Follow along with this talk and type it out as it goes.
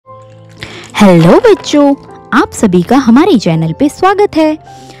Hello बच्चों, आप सभी का हमारे चैनल पे स्वागत है।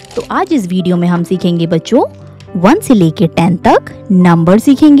 तो आज इस वीडियो में हम सीखेंगे बच्चों 1 से लेके 10 तक नंबर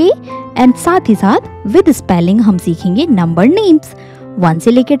सीखेंगे एंड साथ ही साथ विद स्पेलिंग हम सीखेंगे नंबर नेम्स। 1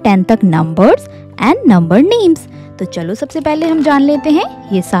 से लेके 10 तक नंबर्स एंड नंबर नेम्स। तो चलो सबसे पहले हम जान लेते हैं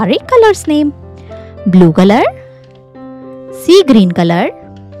ये सारे colours name. Blue colour, C green colour,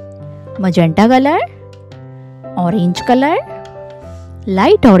 magenta colour, orange colour,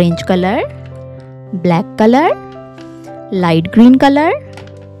 light orange colour, black colour, light green colour,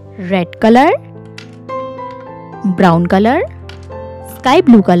 red colour, brown colour, sky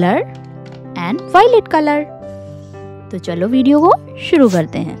blue colour and violet colour. तो चलो वीडियो को शुरू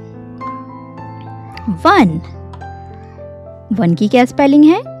करते हैं। 1 की क्या स्पेलिंग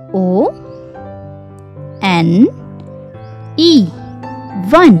है? O N E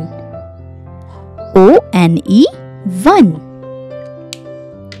 1। O N E 1।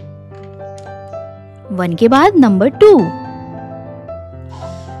 1 के बाद number 2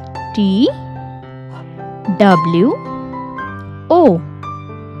 T W O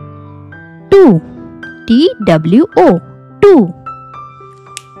 2 T W O 2।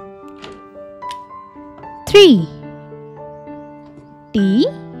 3 T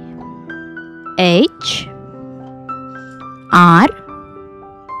H R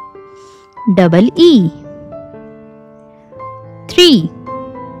E 3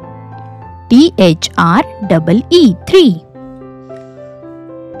 THR E 3।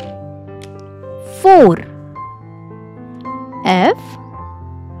 4 F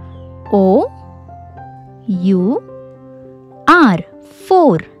O U R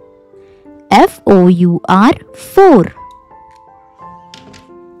 4 F O U R 4।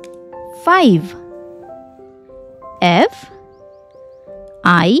 5 F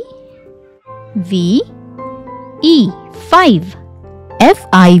I V E 5 F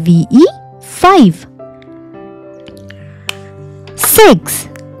I V E 5। 6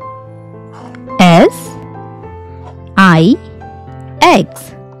 S I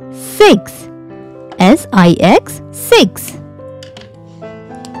X 6 S I X 6।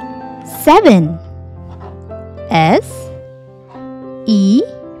 7 S E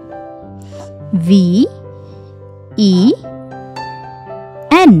V E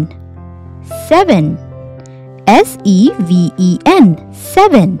N 7 S E V E N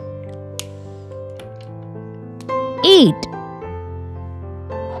 7। 8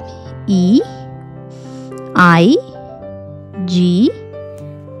 E I G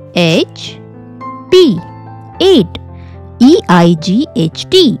H T 8 E I G H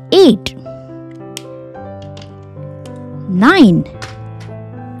T 8। 9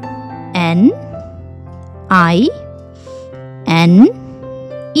 N I N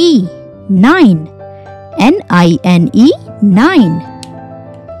E 9 N I N E 9।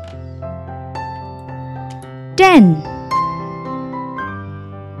 10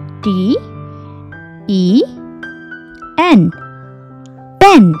 T E N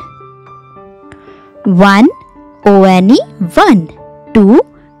 10। 1 O N E 1 2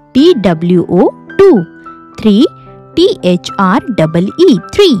 T W O 2 3 T H R E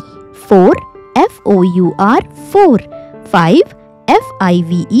 3 4 F O U R 4 5 F I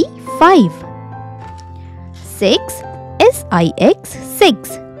V E 5 6 S I X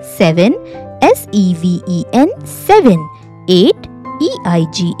 6 7 S E V E N 7 8 E I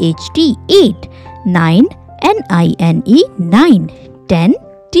G H T 8 9 N I N E 9 10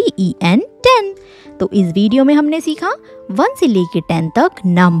 T E N 10। तो इस video में हमने सीखा 1 से लेके 10 तक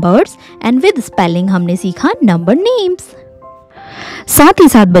numbers and with spelling हमने सीखा नंबर नेम्स। साथ ही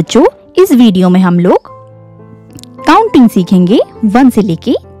साथ बच्चों इस वीडियो में हम लोग काउंटिंग सीखेंगे 1 से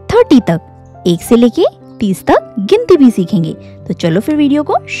लेके 30 तक, 1 से लेके 30 तक गिनती भी सीखेंगे। तो चलो फिर वीडियो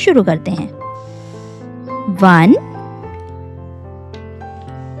को शुरू करते हैं। 1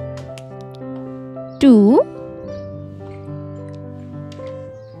 2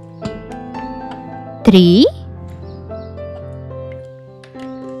 3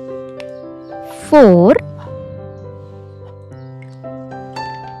 4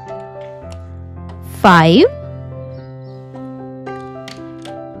 5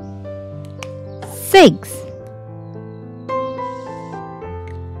 6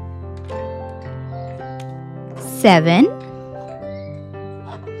 7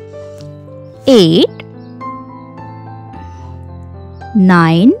 8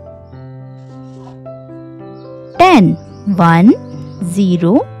 9 10 1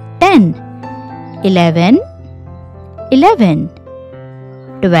 0 10 11 11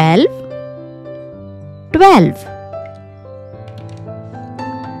 12 12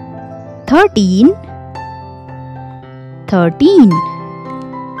 13 13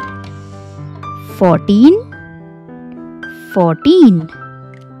 14, 14,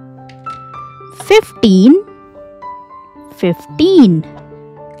 15, 15,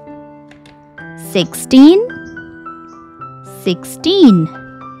 16, 16,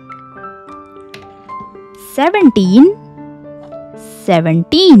 17,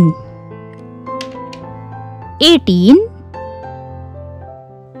 17, 18,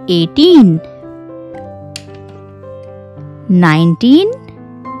 18, 19,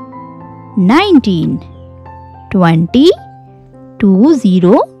 19, 20,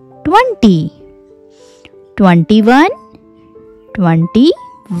 20, 20, 21,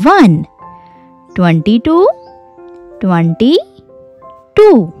 21, 22, 22,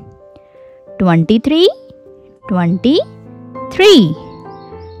 23, 23,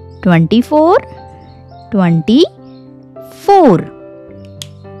 24, 24,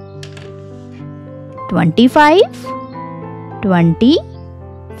 25, 25,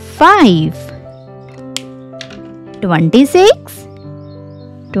 26,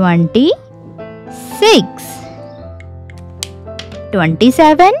 26, 27,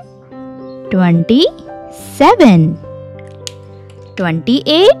 27, 28,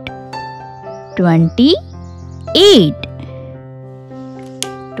 28,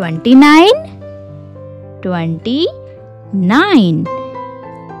 29, 29,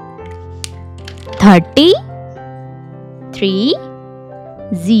 30, 30,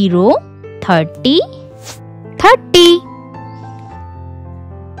 30, 30,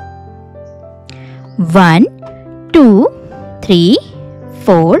 1, 2, 3,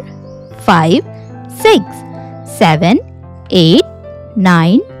 4, 5, 6, 7, 8,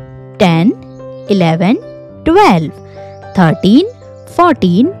 9, 10, 11, 12, 13,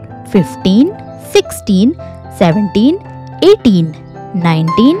 14, 15, 16, 17, 18,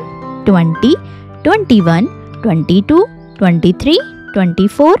 19, 20, 21, 22, 23,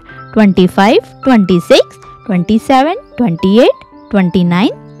 24, 25, 26, 27, 28, 29,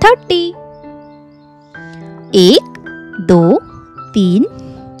 30. 1, 2, 3,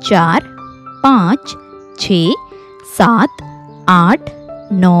 4, 5, 6, 7, 8,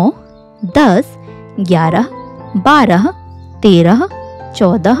 9, 10, 11, 12, 13,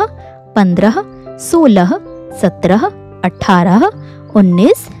 14, 15, 16, 17, 18,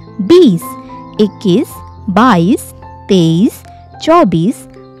 19, 20, 21, 22, 23, 24,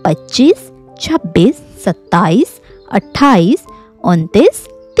 25, 26, 27, 28, 29,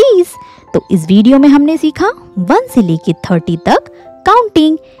 30। तो इस वीडियो में हमने सीखा 1 से लेके 30 तक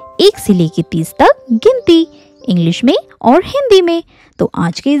काउंटिंग, 1 से लेके 30 तक गिनती, इंग्लिश में और हिंदी में। तो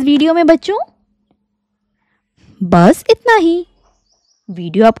आज के इस वीडियो में बच्चों बस इतना ही।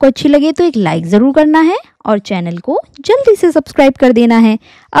 वीडियो आपको अच्छी लगे तो एक लाइक ज़रूर करना है और चैनल को जल्दी से सब्सक्राइब कर देना है।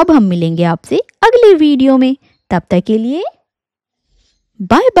 अब हम मिलेंगे आपसे अगले वीडियो में, तब तक के लिए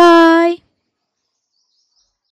बाय बाय।